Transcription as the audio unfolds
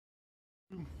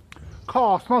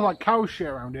Car smells like cow shit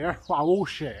around here. Wow, all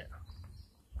shit.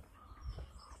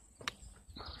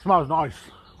 Smells nice.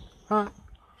 Huh?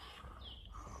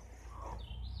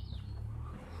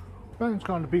 Man's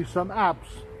gonna be some abs.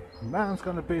 Man's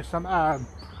gonna be some abs.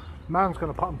 Man's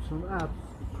gonna pump some abs.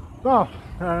 Oh,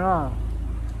 no.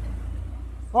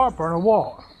 Heartburn or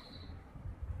what?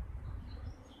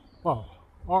 Well,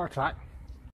 heart attack.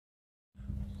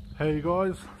 Hey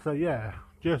guys, so yeah,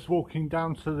 just walking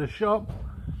down to the shop.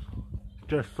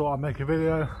 Just thought I'd make a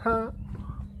video.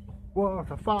 What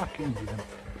the fucking idiot.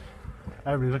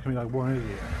 Everybody's looking at me like one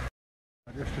idiot.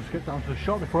 I just get down to the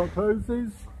shop before it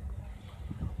closes.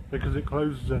 Because it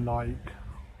closes in like,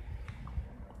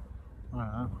 I don't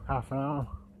know, half an hour.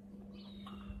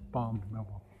 Bum, no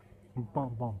bum.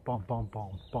 Bum, bum, bum, bum,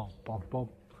 bum, bum, bum, bum.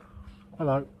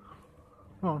 Hello.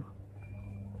 Come on.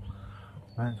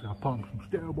 Man's gonna pump some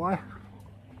steel, boy.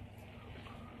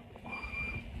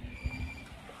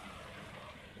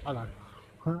 Hello.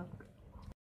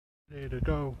 Ready to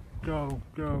go, go,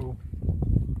 go.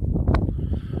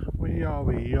 We are,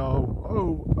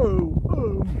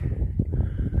 oh.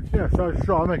 Yeah, so I just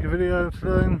thought I'd make a video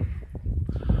today.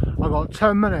 I've got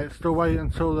 10 minutes to wait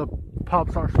until the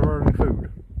pub starts serving food.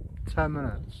 10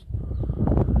 minutes.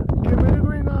 Give me the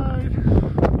green light.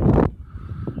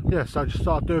 Yeah, so I just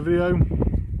thought I'd do a video.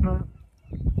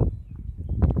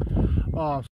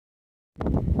 Oh,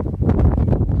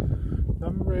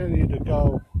 I'm ready to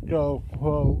go,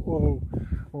 whoa.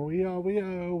 We are.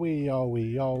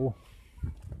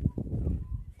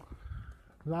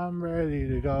 I'm ready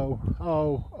to go,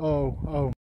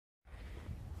 oh.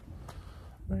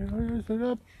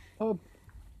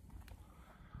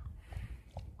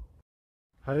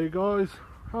 Hey guys,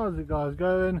 how's it guys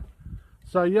going?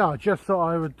 So yeah, I just thought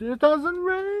I would, it doesn't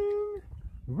rain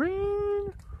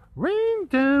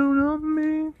down on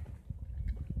me.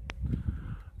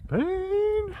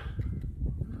 Pain.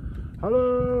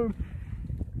 Hello.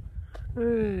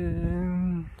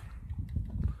 And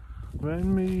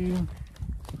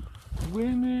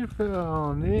when it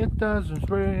fell, it doesn't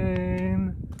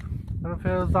rain, and it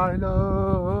feels like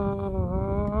love.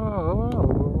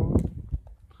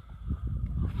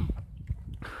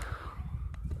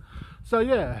 So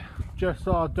yeah, just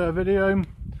thought I'd do a video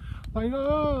like,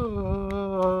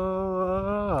 oh,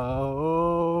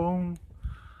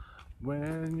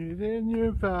 when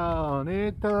you found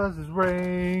it doesn't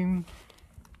rain.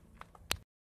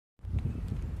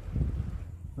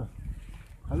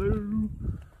 Hello.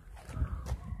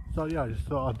 So yeah, I just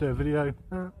thought I'd do a video.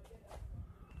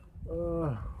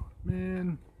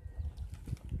 Man.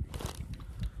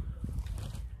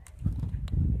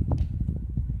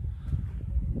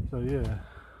 So yeah.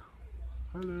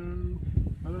 Hello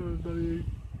everybody.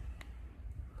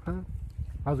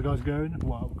 How's it guys going?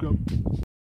 Welcome.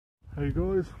 Hey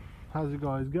guys, how's it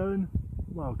guys going?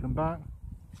 Welcome back.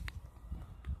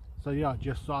 So yeah, I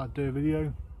just thought I'd do a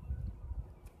video.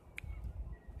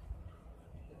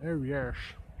 Oh yes.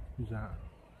 Who's that?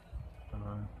 I don't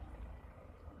know.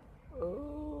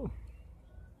 Oh,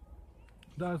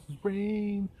 does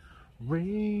rain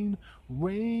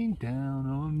down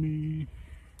on me.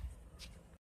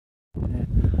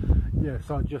 Yeah,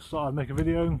 so I just thought I'd make a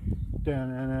video.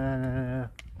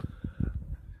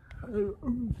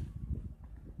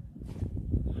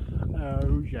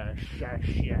 Oh yes.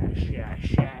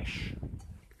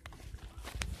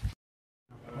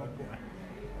 Oh boy.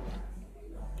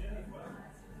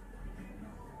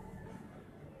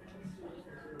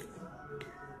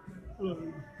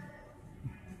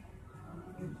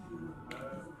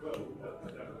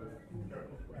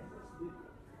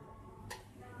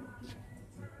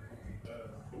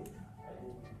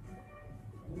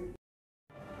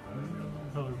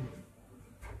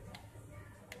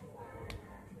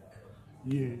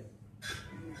 Yeah.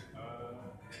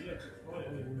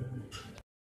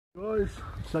 Guys,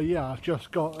 so yeah, I've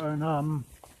just gotten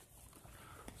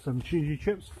some cheesy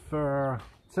chips for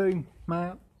two,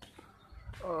 mate.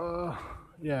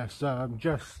 Yeah, so I'm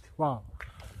just about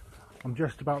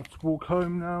to walk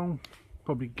home now,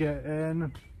 probably get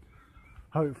in,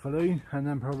 hopefully, and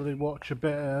then probably watch a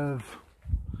bit of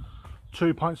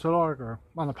 2 pints of lager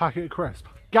and a packet of crisp.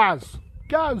 Gaz!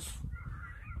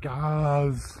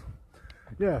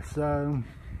 Yeah, so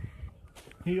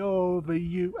over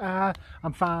you are,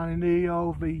 I'm finally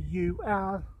over you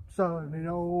are, suddenly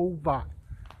over,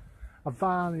 I'm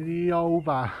finally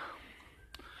over.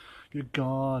 You're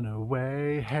gone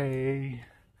away, hey,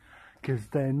 'cause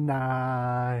then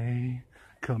I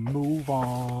can move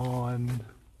on.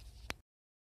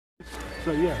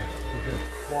 So yeah, we're just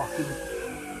walking.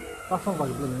 That sounds like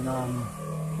a blooming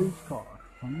police car.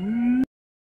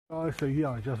 So yeah,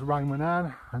 I just rang my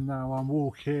nan and now I'm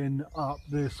walking up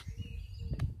this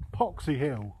Poxy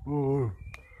Hill. Ooh.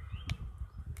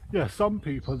 Yeah, some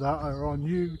people that are on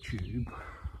YouTube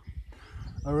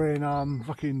are in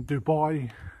fucking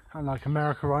Dubai and like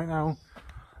America right now.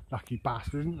 Lucky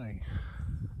bastard, isn't they?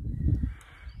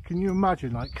 Can you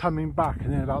imagine like coming back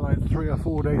and then about like 3 or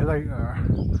 4 days later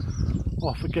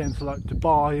off again to like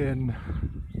Dubai and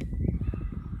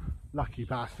lucky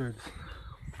bastards.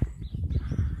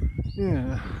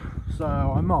 Yeah, so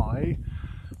I might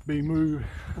be moving.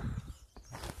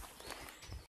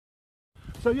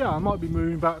 So yeah, I might be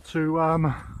moving back to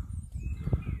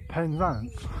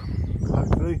Penzance,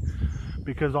 hopefully,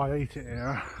 because I hate it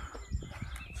here.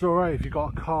 It's alright if you've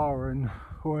got a car and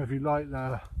or if you like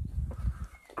the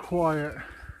quiet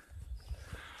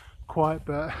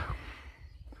bit,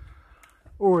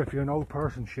 or if you're an old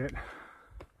person shit,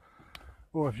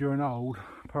 or if you're an old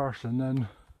person, then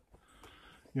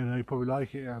you know you probably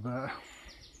like it here, but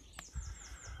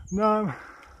no,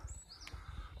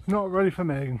 it's not really for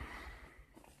me.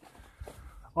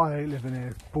 I hate living here,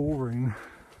 it's boring,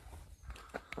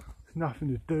 there's nothing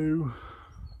to do.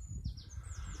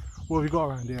 What have you got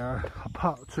around here?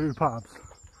 Two pubs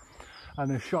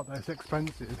and a shop that's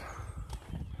expensive.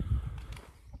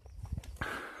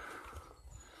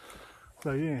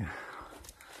 So yeah.